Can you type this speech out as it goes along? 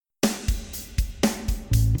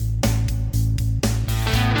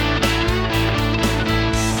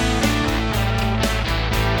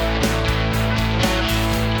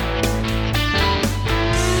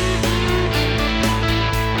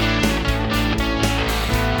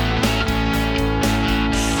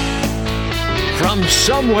From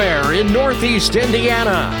somewhere in Northeast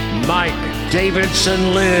Indiana, Mike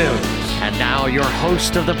Davidson lives. And now your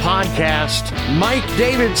host of the podcast, Mike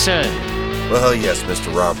Davidson. Well, yes,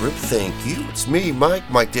 Mr. Robert, thank you. It's me, Mike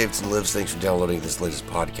Davidson lives. Thanks for downloading this latest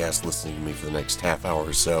podcast, listening to me for the next half hour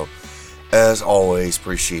or so. As always,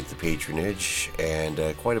 appreciate the patronage, and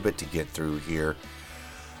quite a bit to get through here.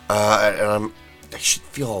 I should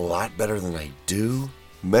feel a lot better than I do.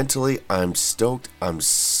 Mentally, I'm stoked, I'm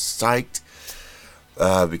psyched,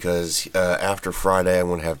 because after Friday, I'm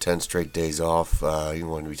going to have 10 straight days off. I'm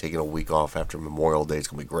going to be taking a week off after Memorial Day. It's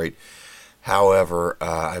going to be great. However,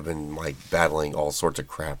 I've been battling all sorts of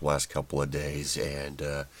crap last couple of days, and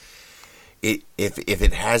if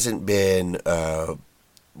it hasn't been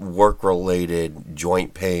work-related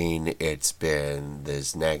joint pain, it's been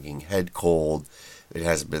this nagging head cold. It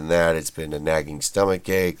hasn't been that. It's been a nagging stomach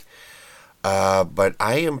ache. But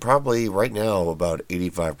I am probably right now about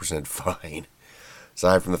 85% fine.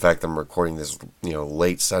 Aside from the fact that I'm recording this,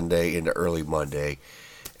 late Sunday into early Monday.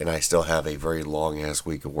 And I still have a very long-ass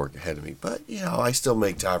week of work ahead of me. But, I still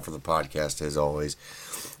make time for the podcast, as always.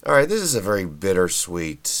 All right, this is a very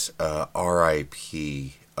bittersweet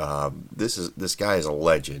R.I.P. This guy is a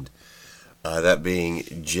legend. That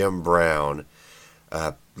being Jim Brown.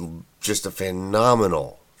 Just a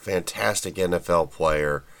fantastic NFL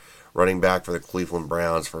player. Running back for the Cleveland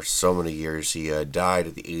Browns for so many years. He died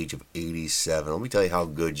at the age of 87. Let me tell you how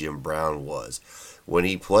good Jim Brown was. When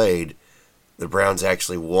he played, the Browns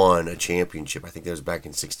actually won a championship. I think that was back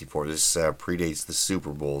in '64. This predates the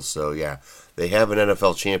Super Bowl. So, yeah, they have an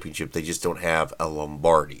NFL championship. They just don't have a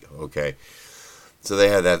Lombardi, okay? So they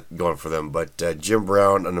had that going for them. But Jim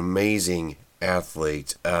Brown, an amazing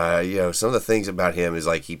athlete. Some of the things about him is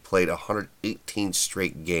he played 118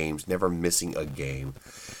 straight games, never missing a game.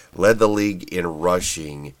 Led the league in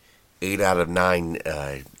rushing 8 out of 9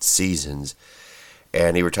 seasons.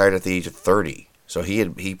 And he retired at the age of 30. So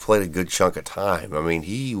he played a good chunk of time. I mean,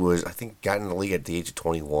 he was, got in the league at the age of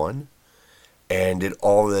 21 and did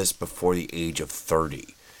all this before the age of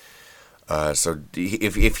 30. So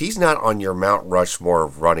if he's not on your Mount Rushmore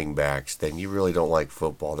of running backs, then you really don't like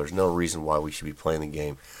football. There's no reason why we should be playing the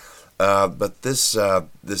game. But this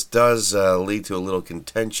does lead to a little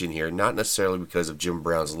contention here, not necessarily because of Jim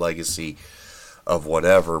Brown's legacy of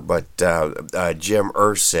whatever, but Jim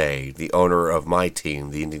Irsay, the owner of my team,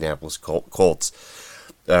 the Indianapolis Colts,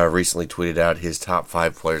 recently tweeted out his top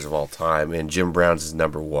 5 players of all time, and Jim Brown's is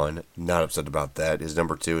number 1. Not upset about that. His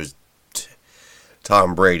number 2 is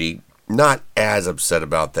Tom Brady. Not as upset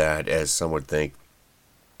about that as some would think.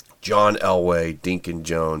 John Elway, Deacon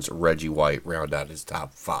Jones, Reggie White round out his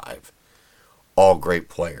top 5. All great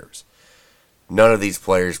players. None of these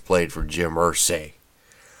players played for Jim Irsay.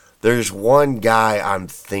 There's one guy I'm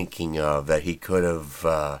thinking of that he could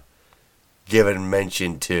have given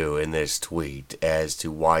mention to in this tweet as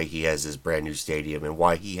to why he has this brand new stadium and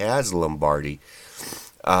why he has Lombardi.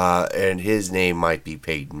 And his name might be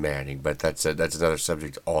Peyton Manning, but that's another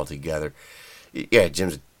subject altogether. Yeah,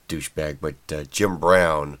 Jim's a douchebag, but Jim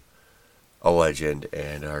Brown, a legend,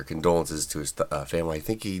 and our condolences to his family. I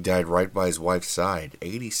think he died right by his wife's side,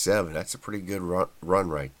 87. That's a pretty good run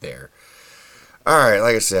right there. All right,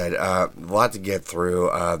 like I said, a lot to get through.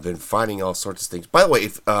 I've been finding all sorts of things. By the way,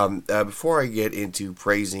 before I get into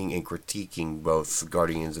praising and critiquing both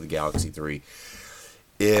Guardians of the Galaxy 3,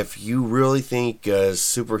 if you really think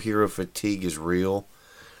superhero fatigue is real,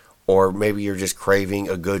 or maybe you're just craving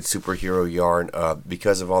a good superhero yarn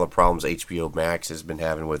because of all the problems HBO Max has been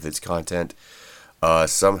having with its content,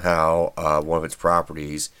 somehow one of its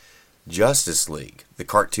properties, Justice League, the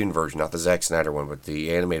cartoon version, not the Zack Snyder one, but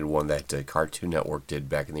the animated one that Cartoon Network did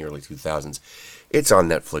back in the early 2000s, it's on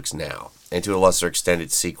Netflix now. And to a lesser extent,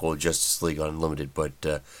 its sequel, Justice League Unlimited,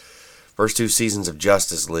 but first 2 seasons of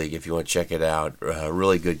Justice League, if you want to check it out,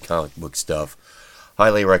 really good comic book stuff.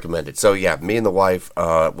 Highly recommend it. So yeah, me and the wife,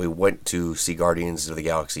 we went to see Guardians of the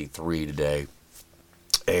Galaxy 3 today,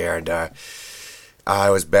 and I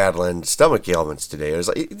was battling stomach ailments today.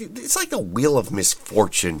 It's like the wheel of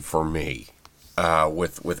misfortune for me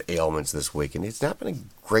with ailments this week, and it's not been a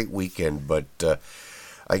great weekend, but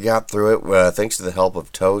I got through it thanks to the help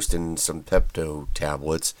of toast and some Pepto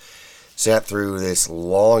tablets. Sat through this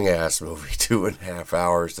long-ass movie, 2.5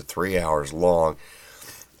 hours to 3 hours long.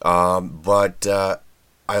 But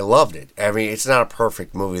I loved it. I mean, it's not a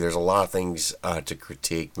perfect movie. There's a lot of things to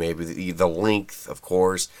critique. Maybe the length, of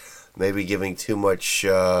course. Maybe giving too much.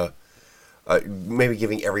 Maybe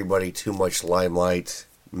giving everybody too much limelight.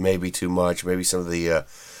 Maybe too much. Maybe some of the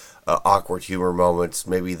awkward humor moments.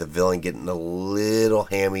 Maybe the villain getting a little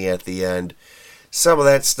hammy at the end. some of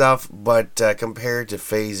that stuff, but compared to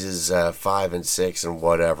phases 5 and 6 and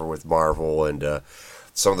whatever with Marvel and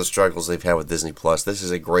some of the struggles they've had with Disney Plus, this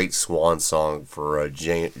is a great swan song for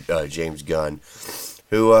James Gunn,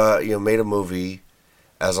 who made a movie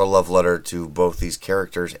as a love letter to both these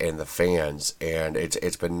characters and the fans, and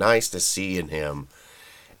it's been nice to see in him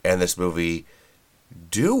and this movie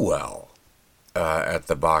do well at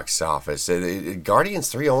the box office. Guardians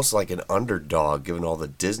 3 almost like an underdog given all the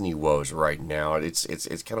Disney woes right now. It's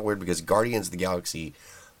kind of weird because Guardians of the Galaxy,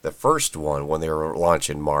 the first one when they were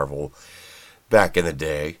launching Marvel back in the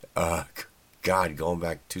day, going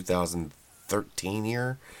back 2013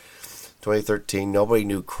 here. 2013, nobody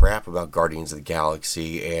knew crap about Guardians of the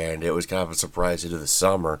Galaxy, and it was kind of a surprise into the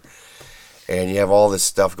summer. And you have all this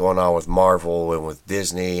stuff going on with Marvel and with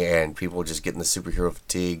Disney, and people just getting the superhero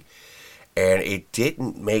fatigue. And it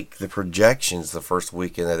didn't make the projections the first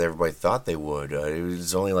weekend that everybody thought they would. It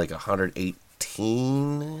was only like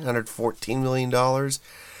 $114 million.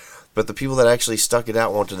 But the people that actually stuck it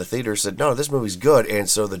out and went to the theater said, no, this movie's good. And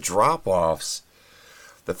so the drop-offs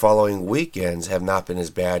the following weekends have not been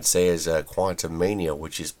as bad, say, as Quantumania,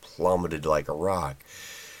 which has plummeted like a rock.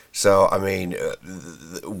 So, I mean,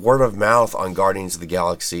 word of mouth on Guardians of the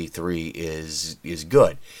Galaxy 3 is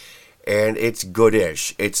good. And it's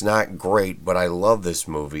goodish. It's not great, but I love this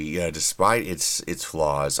movie. Despite its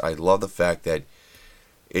flaws, I love the fact that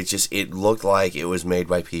it looked like it was made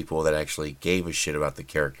by people that actually gave a shit about the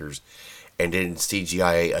characters and didn't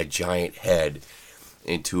CGI a giant head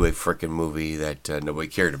into a freaking movie that nobody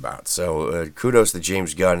cared about. So kudos to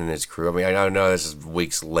James Gunn and his crew. I mean, I know this is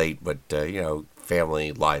weeks late, but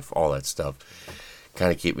family, life, all that stuff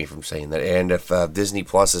kind of keep me from saying that. And if Disney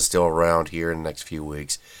Plus is still around here in the next few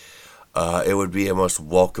weeks, it would be a most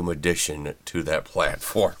welcome addition to that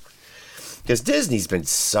platform. Because Disney's been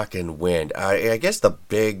sucking wind. I guess the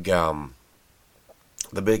big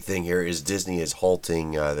thing here is Disney is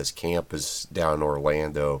halting this campus down in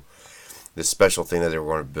Orlando, this special thing that they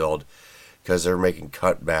were going to build, because they're making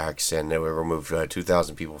cutbacks, and they were going to move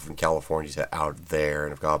 2,000 people from California to out there.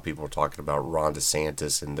 And a lot of people are talking about Ron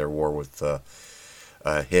DeSantis and their war with him,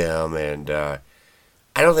 and I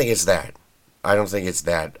don't think it's that.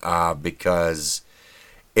 Because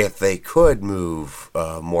if they could move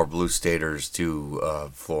more blue staters to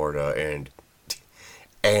Florida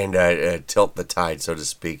and tilt the tide, so to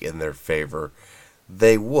speak, in their favor,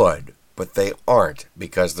 they would. But they aren't,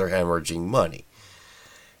 because they're hemorrhaging money.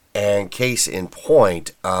 And case in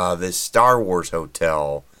point, this Star Wars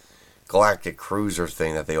hotel, Galactic Cruiser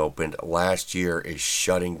thing that they opened last year is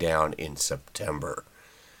shutting down in September.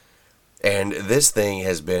 And this thing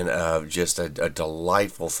has been just a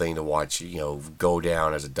delightful thing to watch, go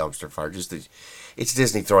down as a dumpster fire. It's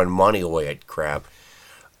Disney throwing money away at crap.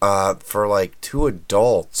 For like 2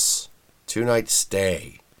 adults, 2-night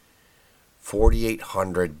stay,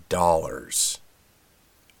 $4,800.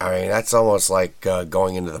 I mean, that's almost like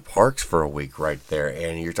going into the parks for a week right there.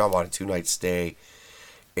 And you're talking about a 2-night stay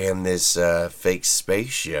in this fake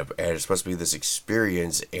spaceship, and it's supposed to be this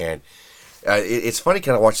experience. And it's funny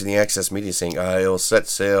kind of watching the Access Media saying it'll set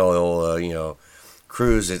sail, it'll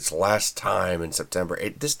cruise its last time in September.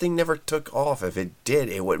 This thing never took off. If it did,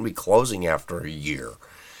 it wouldn't be closing after a year.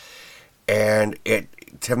 And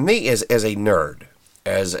it, to me, as a nerd,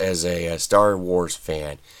 as a Star Wars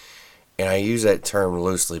fan, and I use that term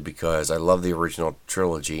loosely because I love the original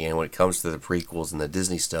trilogy, and when it comes to the prequels and the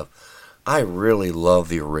Disney stuff, I really love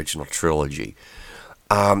the original trilogy.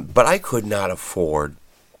 But I could not afford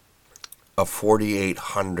a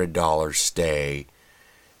 $4,800 stay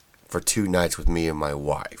for 2 nights with me and my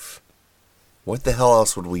wife. What the hell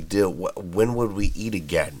else would we do? When would we eat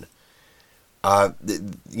again?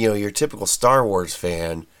 Your typical Star Wars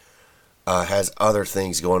fan has other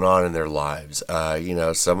things going on in their lives.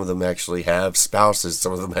 Some of them actually have spouses.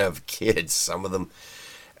 Some of them have kids. Some of them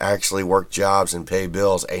actually work jobs and pay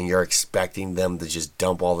bills, and you're expecting them to just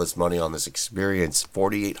dump all this money on this experience.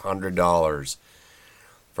 $4,800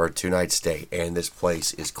 for a 2-night stay, and this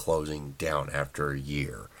place is closing down after a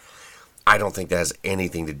year. I don't think that has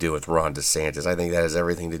anything to do with Ron DeSantis. I think that has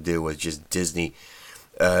everything to do with just Disney.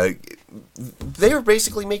 They were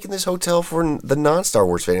basically making this hotel for the non-Star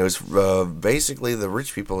Wars fan. It was basically the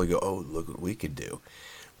rich people who go, oh, look what we could do.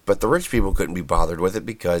 But the rich people couldn't be bothered with it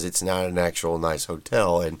because it's not an actual nice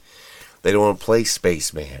hotel, and they don't want to play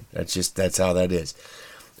Spaceman. That's how that is.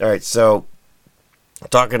 All right, so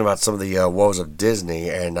talking about some of the woes of Disney,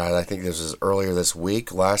 and I think this was earlier this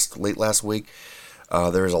week, late last week,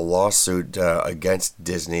 there was a lawsuit against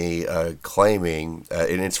Disney claiming,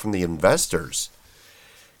 and it's from the investors,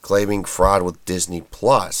 claiming fraud with Disney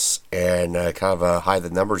Plus and kind of a hide the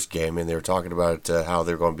numbers game. And they were talking about how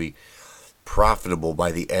they're going to be profitable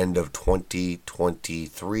by the end of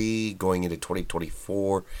 2023, going into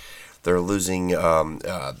 2024. They're losing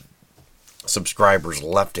subscribers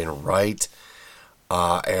left and right.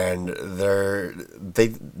 And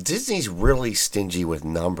Disney's really stingy with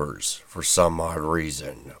numbers for some odd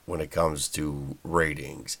reason when it comes to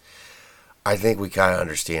ratings. I think we kind of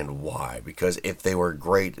understand why, because if they were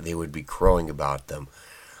great, they would be crowing about them.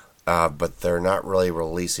 But they're not really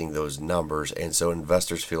releasing those numbers, and so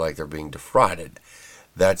investors feel like they're being defrauded.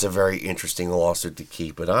 That's a very interesting lawsuit to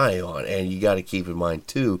keep an eye on. And you got to keep in mind,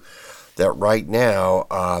 too, that right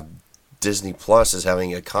now, Disney Plus is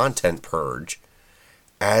having a content purge,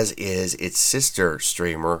 as is its sister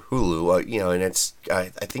streamer, Hulu. And it's I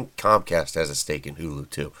think Comcast has a stake in Hulu,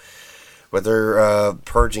 too. But they're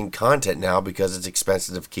purging content now because it's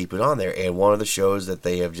expensive to keep it on there. And one of the shows that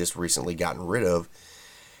they have just recently gotten rid of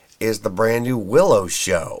is the brand new Willow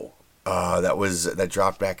show that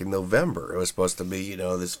dropped back in November. It was supposed to be,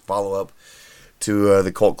 this follow-up to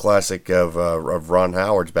the cult classic of Ron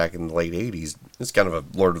Howard's back in the late 80s. It's kind of a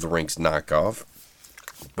Lord of the Rings knockoff.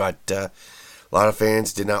 But a lot of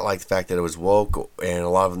fans did not like the fact that it was woke, and a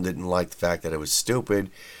lot of them didn't like the fact that it was stupid.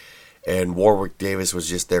 And Warwick Davis was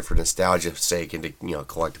just there for nostalgia's sake and to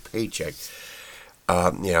collect a paycheck.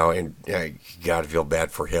 And you got to feel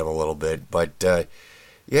bad for him a little bit. But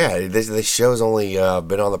this show's only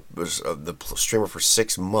been on the streamer for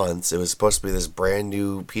 6 months. It was supposed to be this brand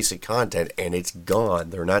new piece of content, and it's gone.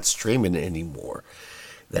 They're not streaming it anymore.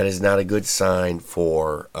 That is not a good sign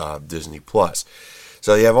for Disney Plus.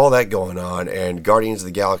 So you have all that going on, and Guardians of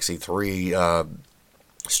the Galaxy 3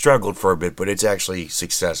 struggled for a bit, but it's actually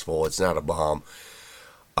successful. It's not a bomb.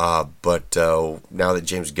 But now that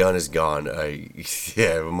James Gunn is gone,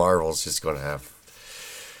 Marvel's just going to have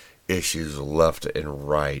issues left and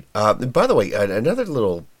right. By the way, another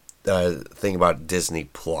little thing about Disney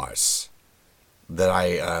Plus that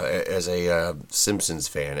I, as a Simpsons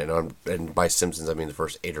fan, and by Simpsons I mean the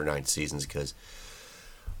first 8 or 9 seasons, because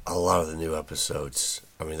a lot of the new episodes,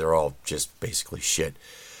 they're all just basically shit.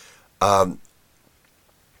 There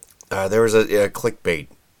was a clickbait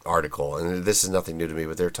article, and this is nothing new to me,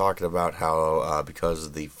 but they're talking about how because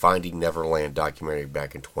of the Finding Neverland documentary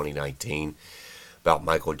back in 2019 about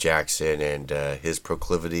Michael Jackson and his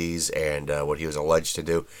proclivities and what he was alleged to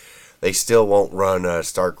do, they still won't run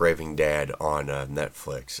Stark Raving Dad on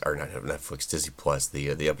Netflix, or not Netflix, Disney Plus,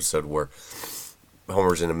 the episode where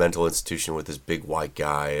Homer's in a mental institution with this big white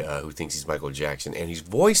guy who thinks he's Michael Jackson, and he's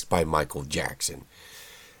voiced by Michael Jackson.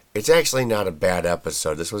 It's actually not a bad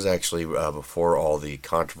episode. This was actually before all the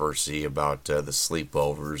controversy about the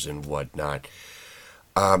sleepovers and whatnot.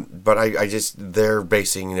 But they're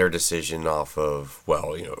basing their decision off of,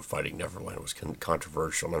 Finding Neverland was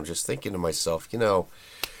controversial. And I'm just thinking to myself,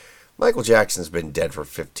 Michael Jackson's been dead for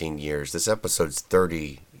 15 years. This episode's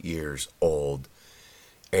 30 years old.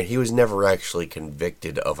 And he was never actually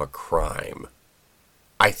convicted of a crime.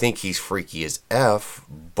 I think he's freaky as F,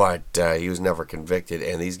 but he was never convicted.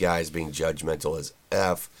 And these guys being judgmental as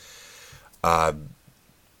F, of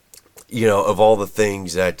all the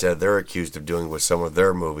things that they're accused of doing with some of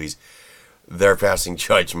their movies, they're passing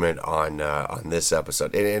judgment on this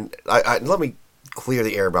episode. And let me clear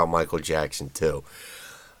the air about Michael Jackson, too.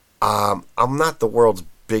 I'm not the world's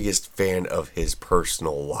biggest fan of his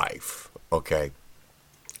personal life, okay?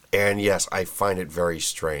 And yes, I find it very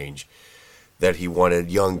strange that he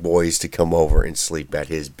wanted young boys to come over and sleep at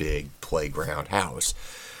his big playground house.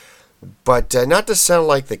 But not to sound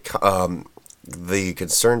like the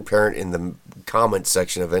concerned parent in the comment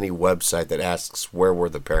section of any website that asks where were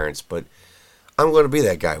the parents, but I'm going to be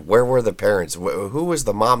that guy. Where were the parents? Who was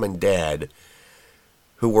the mom and dad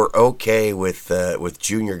who were okay with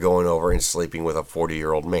Junior going over and sleeping with a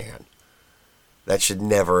 40-year-old man? That should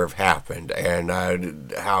never have happened.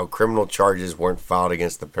 And how criminal charges weren't filed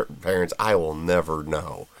against the parents, I will never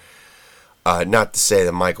know. Not to say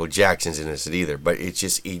that Michael Jackson's innocent either, but it's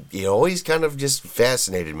just, it always kind of just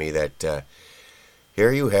fascinated me that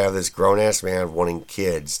here you have this grown-ass man wanting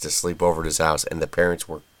kids to sleep over at his house, and the parents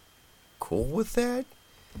were cool with that?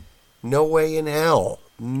 No way in hell.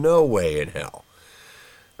 No way in hell.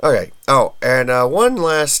 Okay. Oh, and one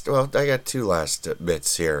last, I got 2 last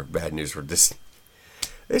bits here. Bad news for Disney.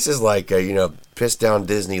 This is like, piss down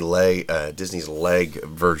Disney's leg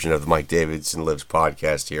version of the Mike Davidson Lives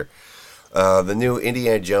podcast here. The new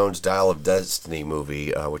Indiana Jones Dial of Destiny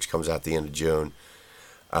movie, which comes out the end of June,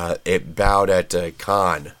 it bowed at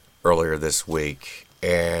Cannes earlier this week.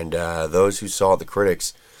 And those who saw it, the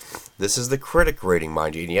critics, This is the critic rating,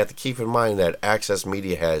 mind you, and you have to keep in mind that Access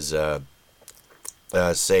Media has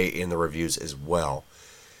say in the reviews as well.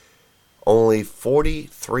 Only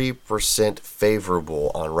 43%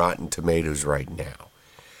 favorable on Rotten Tomatoes right now.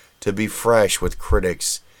 To be fresh with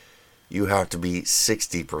critics, you have to be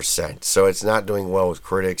 60%. So it's not doing well with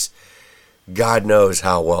critics. God knows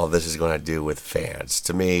how well this is going to do with fans.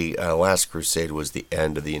 To me, Last Crusade was the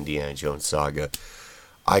end of the Indiana Jones saga.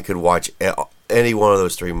 I could watch any one of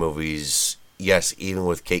those three movies, yes, even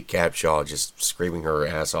with Kate Capshaw just screaming her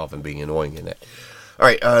ass off and being annoying in it. All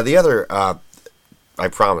right, the other, I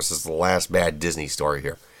promise, this is the last bad Disney story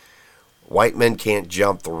here. White Men Can't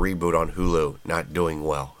Jump, the reboot on Hulu, not doing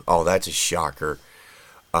well. Oh, that's a shocker.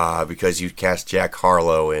 Because you cast Jack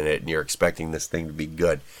Harlow in it and you're expecting this thing to be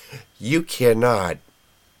good. You cannot,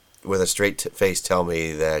 with a straight face, tell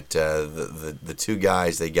me that the two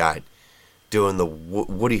guys they got doing the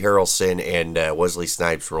Woody Harrelson and Wesley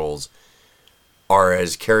Snipes roles are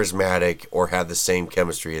as charismatic or have the same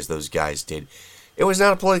chemistry as those guys did. It was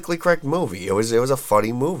not a politically correct movie. It was a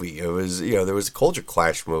funny movie. It was, there was a culture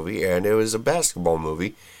clash movie, and it was a basketball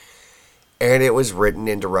movie. And it was written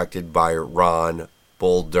and directed by Ron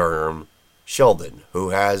Bull Durham Sheldon, who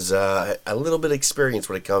has a little bit of experience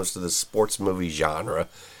when it comes to the sports movie genre.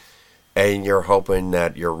 And you're hoping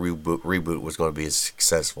that your reboot was going to be as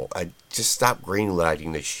successful. I just stop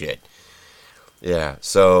greenlighting this shit. Yeah,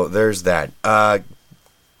 so there's that.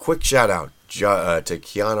 Quick shout out to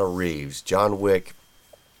Keanu Reeves, John Wick,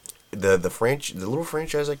 the little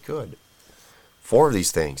franchise I could. 4 of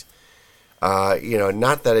these things.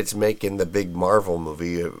 Not that it's making the big Marvel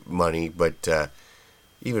movie money, but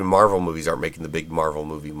even Marvel movies aren't making the big Marvel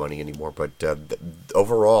movie money anymore. But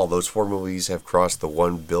overall, those 4 movies have crossed the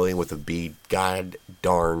 $1 billion with a B god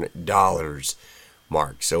darn dollars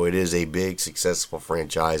mark. So it is a big, successful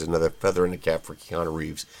franchise. Another feather in the cap for Keanu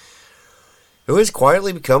Reeves, who has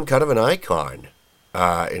quietly become kind of an icon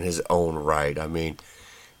in his own right. I mean,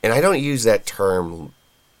 and I don't use that term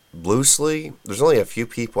loosely. There's only a few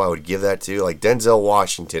people I would give that to. Like Denzel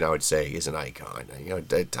Washington, I would say, is an icon.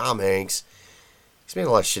 Tom Hanks, he's made a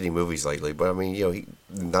lot of shitty movies lately, but I mean, in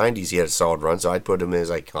the 90s he had a solid run, so I'd put him as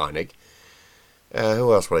iconic.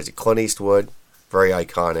 Who else would I say? Clint Eastwood, very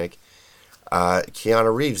iconic.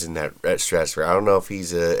 Keanu Reeves in that stratosphere. I don't know if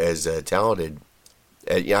he's as talented.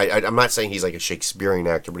 I'm not saying he's like a Shakespearean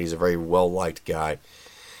actor, but he's a very well-liked guy,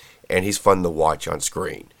 and he's fun to watch on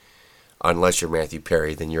screen. Unless you're Matthew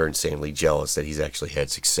Perry, then you're insanely jealous that he's actually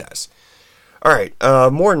had success. All right,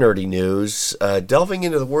 more nerdy news. Delving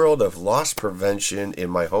into the world of loss prevention in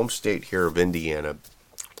my home state here of Indiana,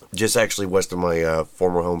 just actually west of my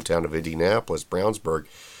former hometown of Indianapolis, Brownsburg.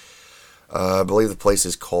 I believe the place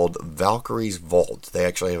is called Valkyrie's Vault. They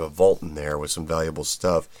actually have a vault in there with some valuable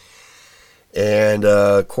stuff. And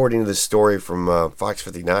according to the story from Fox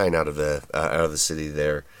 59 out of the city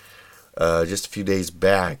there, just a few days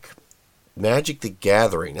back, Magic the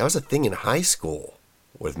Gathering. That was a thing in high school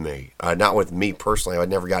with me. Not with me personally. I'd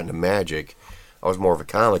never gotten into Magic. I was more of a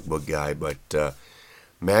comic book guy, but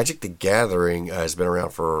Magic the Gathering has been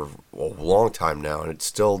around for a long time now, and it's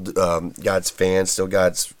still got its fans, still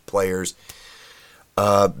got its players.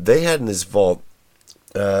 They had in this vault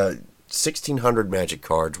 1,600 Magic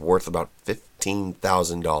cards worth about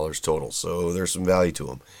 $15,000 total, so there's some value to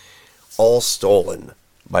them. All stolen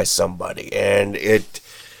by somebody, and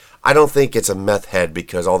I don't think it's a meth head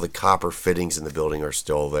because all the copper fittings in the building are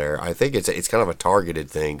still there. I think it's kind of a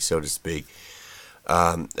targeted thing, so to speak.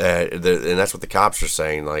 And that's what the cops are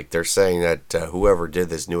saying. Like, they're saying that whoever did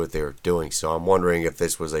this knew what they were doing. So I'm wondering if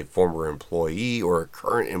this was a former employee or a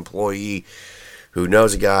current employee who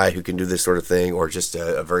knows a guy who can do this sort of thing, or just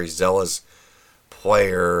a very zealous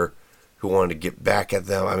player who wanted to get back at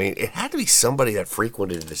them. I mean, it had to be somebody that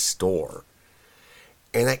frequented the store.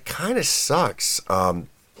 And that kind of sucks.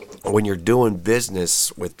 When you're doing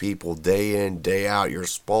business with people day in, day out, you're a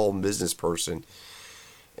small business person,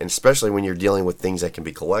 and especially when you're dealing with things that can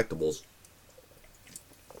be collectibles.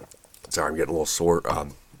 Sorry, I'm getting a little sore, a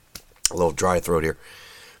little dry throat here.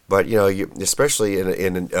 But especially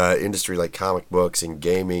in an industry like comic books and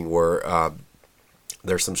gaming, where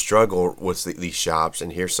there's some struggle with these shops,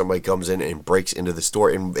 and here somebody comes in and breaks into the store.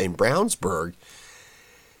 In Brownsburg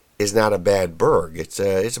is not a bad burg. It's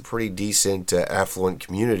a pretty decent, affluent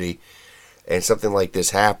community, and something like this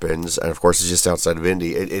happens, and of course it's just outside of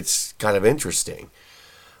Indy. It's kind of interesting.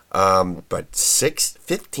 But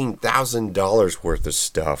 $15,000 worth of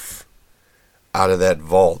stuff out of that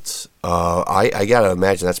vault. I gotta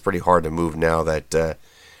imagine that's pretty hard to move now that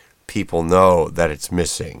people know that it's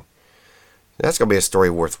missing. That's gonna be a story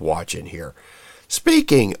worth watching here.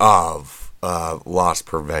 Speaking of loss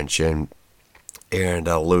prevention and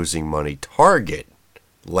losing money. Target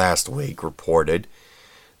last week reported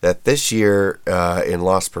that this year in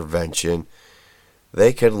loss prevention,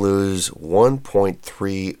 they could lose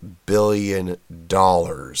 $1.3 billion.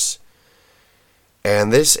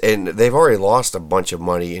 And they've already lost a bunch of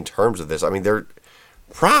money in terms of this. I mean,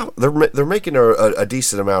 they're making a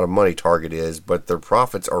decent amount of money, Target is, but their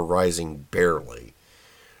profits are rising barely.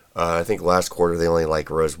 I think last quarter they only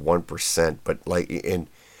rose 1%, but in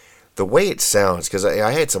the way it sounds, because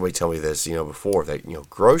I had somebody tell me this, before that,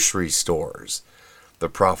 grocery stores, the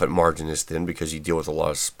profit margin is thin because you deal with a lot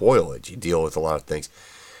of spoilage, you deal with a lot of things.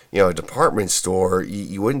 A department store,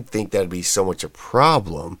 you wouldn't think that'd be so much a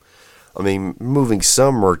problem. I mean, moving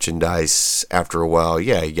some merchandise after a while,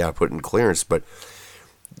 yeah, you gotta put in clearance, but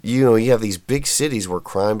you have these big cities where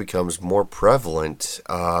crime becomes more prevalent.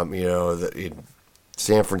 In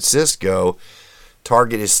San Francisco,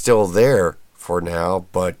 Target is still there for now,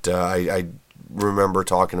 but I remember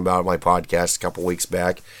talking about my podcast a couple weeks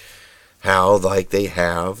back how they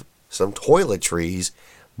have some toiletries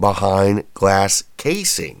behind glass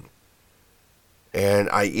casing, and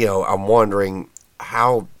I'm wondering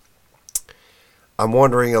aloud,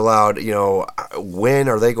 when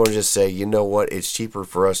are they going to just say, you know what, it's cheaper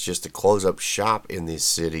for us just to close up shop in these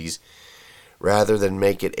cities rather than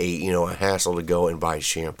make it a hassle to go and buy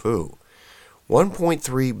shampoo.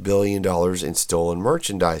 $1.3 billion in stolen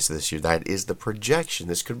merchandise this year. That is the projection.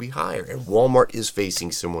 This could be higher. And Walmart is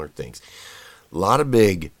facing similar things. A lot of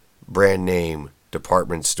big brand name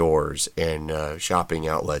department stores and shopping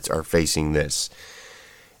outlets are facing this.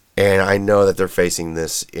 And I know that they're facing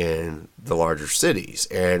this in the larger cities.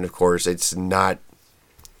 And of course, it's not,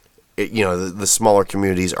 the smaller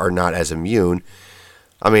communities are not as immune.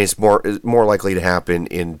 I mean, it's more likely to happen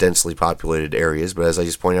in densely populated areas, but as I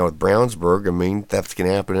just pointed out with Brownsburg, I mean, theft can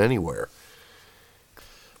happen anywhere.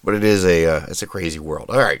 But it's a crazy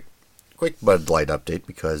world. All right, quick Bud Light update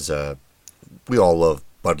because we all love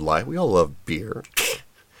Bud Light. We all love beer.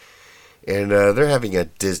 And they're having a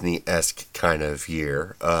Disney-esque kind of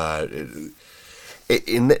year.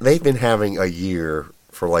 They've been having a year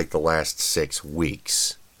for the last 6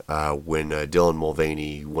 weeks. When Dylan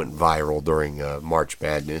Mulvaney went viral during March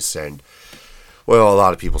Madness, and a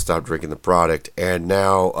lot of people stopped drinking the product, and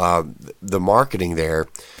now the marketing there.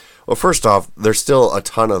 Well, first off, there's still a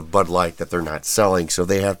ton of Bud Light that they're not selling, so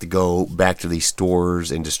they have to go back to these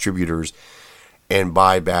stores and distributors and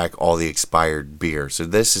buy back all the expired beer. So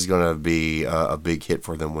this is going to be a big hit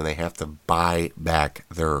for them when they have to buy back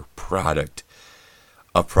their product,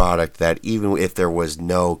 a product that even if there was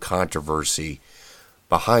no controversy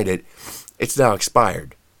behind it, it's now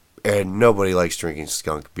expired, and nobody likes drinking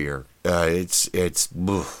skunk beer.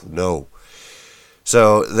 No.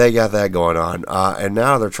 So they got that going on, and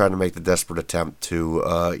now they're trying to make the desperate attempt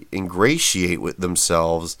to ingratiate with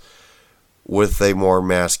themselves with a more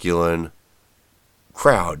masculine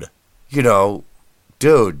crowd.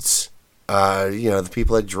 Dudes. The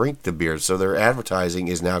people that drink the beer. So their advertising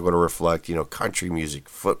is now going to reflect, country music,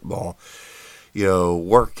 football,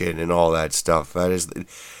 working and all that stuff. That is,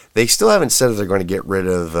 they still haven't said if they're going to get rid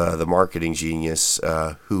of the marketing genius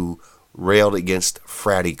who railed against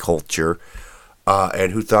fratty culture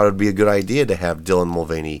and who thought it would be a good idea to have Dylan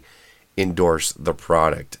Mulvaney endorse the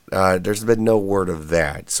product. There's been no word of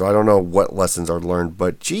that, so I don't know what lessons are learned.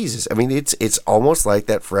 But Jesus, I mean, it's almost like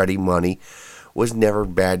that fratty money was never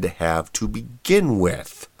bad to have to begin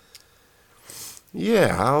with.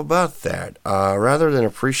 Yeah, how about that? Rather than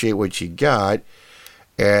appreciate what you got,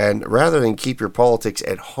 and rather than keep your politics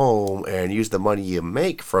at home and use the money you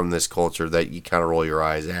make from this culture that you kind of roll your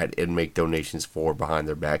eyes at and make donations for behind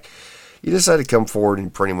their back, you decide to come forward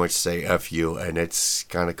and pretty much say F you, and it's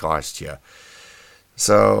kind of cost you.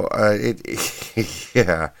 So,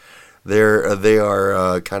 yeah, they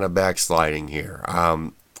are kind of backsliding here.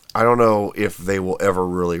 I don't know if they will ever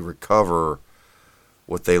really recover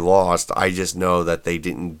what they lost. I just know that they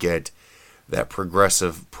didn't get that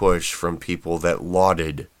progressive push from people that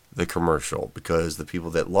lauded the commercial, because the people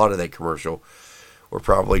that lauded that commercial were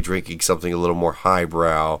probably drinking something a little more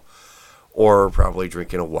highbrow, or probably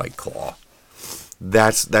drinking a White Claw.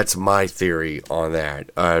 That's my theory on that.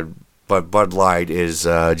 But Bud Light is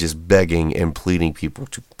just begging and pleading people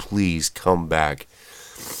to please come back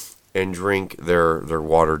and drink their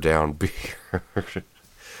watered down beer.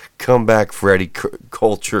 Come back, Freddy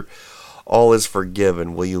culture. All is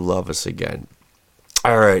forgiven. Will you love us again?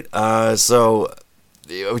 All right. So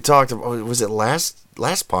we talked about, was it last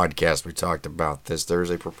podcast we talked about this? There's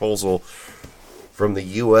a proposal from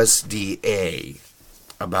the USDA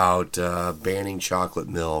about banning chocolate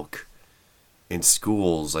milk in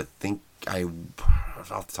schools. I think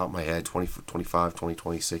off the top of my head, 2025,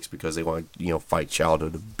 2026, because they want to, fight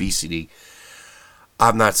childhood obesity.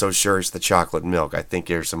 I'm not so sure it's the chocolate milk. I think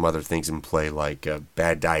there's some other things in play, like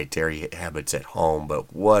bad dietary habits at home,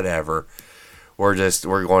 but whatever. We're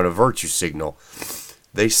going to virtue signal.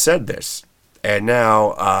 They said this, and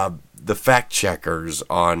now the fact checkers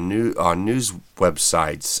on news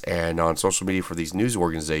websites and on social media for these news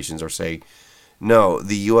organizations are saying, no,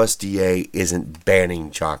 the USDA isn't banning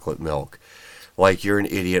chocolate milk. Like, you're an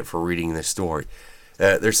idiot for reading this story.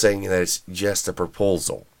 They're saying that it's just a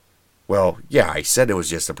proposal. Well, yeah, I said it was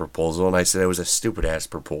just a proposal, and I said it was a stupid-ass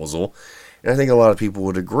proposal, and I think a lot of people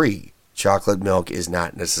would agree. Chocolate milk is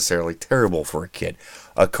not necessarily terrible for a kid.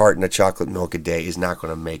 A carton of chocolate milk a day is not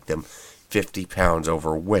going to make them 50 pounds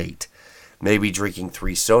overweight. Maybe drinking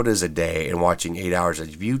 3 sodas a day and watching 8 hours of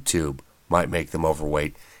YouTube might make them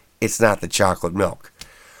overweight. It's not the chocolate milk.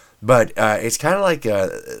 But it's kind of like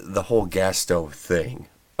the whole gas stove thing,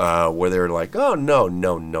 where they're like, oh, no.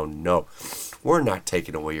 We're not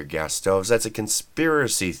taking away your gas stoves. That's a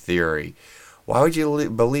conspiracy theory. Why would you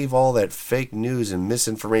believe all that fake news and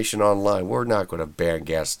misinformation online? We're not going to ban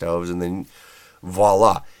gas stoves. And then,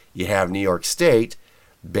 voila, you have New York State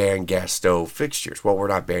ban gas stove fixtures. Well, we're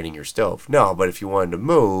not banning your stove. No, but if you wanted to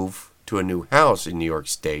move to a new house in New York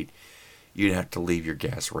State, you'd have to leave your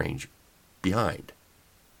gas range behind.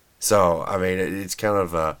 So, I mean, it's kind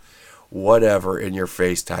of a whatever in your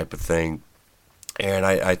face type of thing. And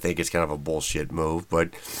I think it's kind of a bullshit move, but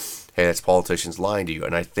hey, that's politicians lying to you.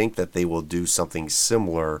 And I think that they will do something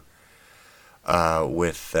similar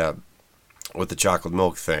with the chocolate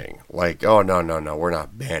milk thing. Like, oh, no, we're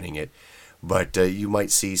not banning it. But you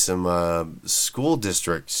might see some school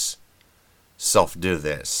districts self-do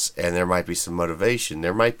this, and there might be some motivation.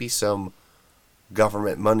 There might be some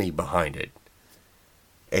government money behind it.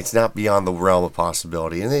 It's not beyond the realm of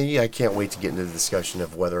possibility. And then I can't wait to get into the discussion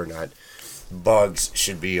of whether or not bugs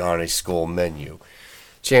should be on a school menu.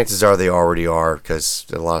 Chances are they already are, because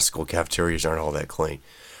a lot of school cafeterias aren't all that clean.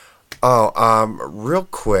 Real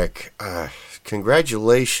quick,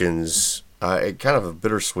 congratulations, kind of a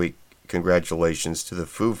bittersweet congratulations to the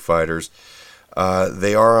Foo Fighters.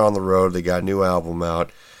 They are on the road. They got a new album out,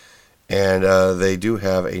 and they do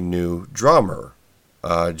have a new drummer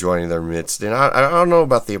joining their midst. And I don't know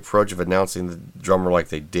about the approach of announcing the drummer like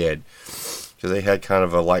they did, because they had kind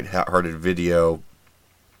of a light-hearted video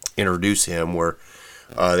introduce him where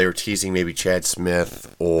they were teasing maybe Chad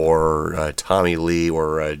Smith or Tommy Lee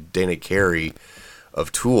or Dana Carey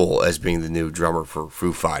of Tool as being the new drummer for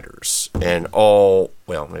Foo Fighters. And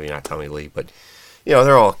maybe not Tommy Lee, but,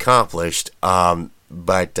 they're all accomplished.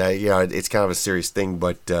 It's kind of a serious thing,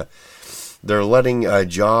 but they're letting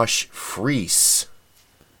Josh Freese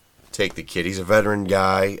take the kid. He's a veteran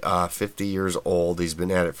guy, 50 years old. He's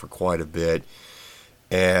been at it for quite a bit.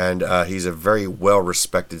 And he's a very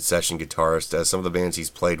well-respected session guitarist. Some of the bands he's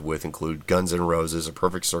played with include Guns N' Roses, A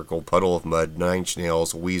Perfect Circle, Puddle of Mud, Nine Inch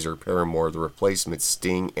Nails, Weezer, Paramore, The Replacements,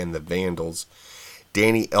 Sting, and The Vandals,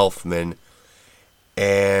 Danny Elfman,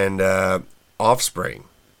 and Offspring.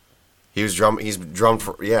 He's drummed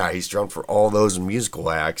for all those musical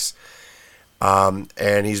acts,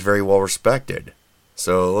 and he's very well-respected.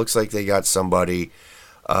 So it looks like they got somebody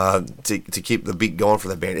to keep the beat going for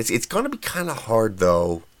the band. It's going to be kind of hard,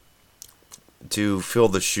 though, to fill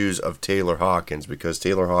the shoes of Taylor Hawkins, because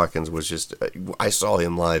Taylor Hawkins was just... I saw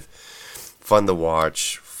him live. Fun to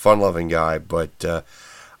watch. Fun-loving guy, but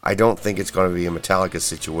I don't think it's going to be a Metallica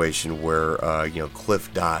situation where,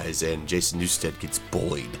 Cliff dies and Jason Newsted gets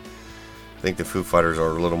bullied. I think the Foo Fighters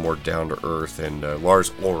are a little more down-to-earth, and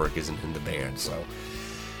Lars Ulrich isn't in the band, so...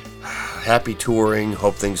 Happy touring.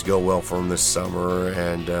 Hope things go well for him this summer.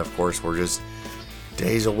 And, of course, we're just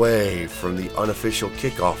days away from the unofficial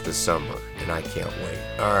kickoff this summer. And I can't wait.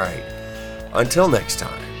 All right. Until next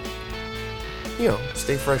time,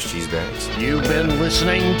 stay fresh, cheese bags. You've been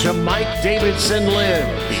listening to Mike Davidson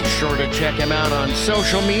Live. Be sure to check him out on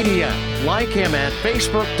social media. Like him at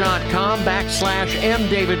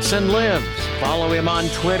facebook.com/mdavidsonlives. Follow him on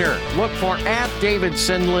Twitter. Look for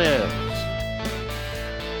 @DavidsonLive.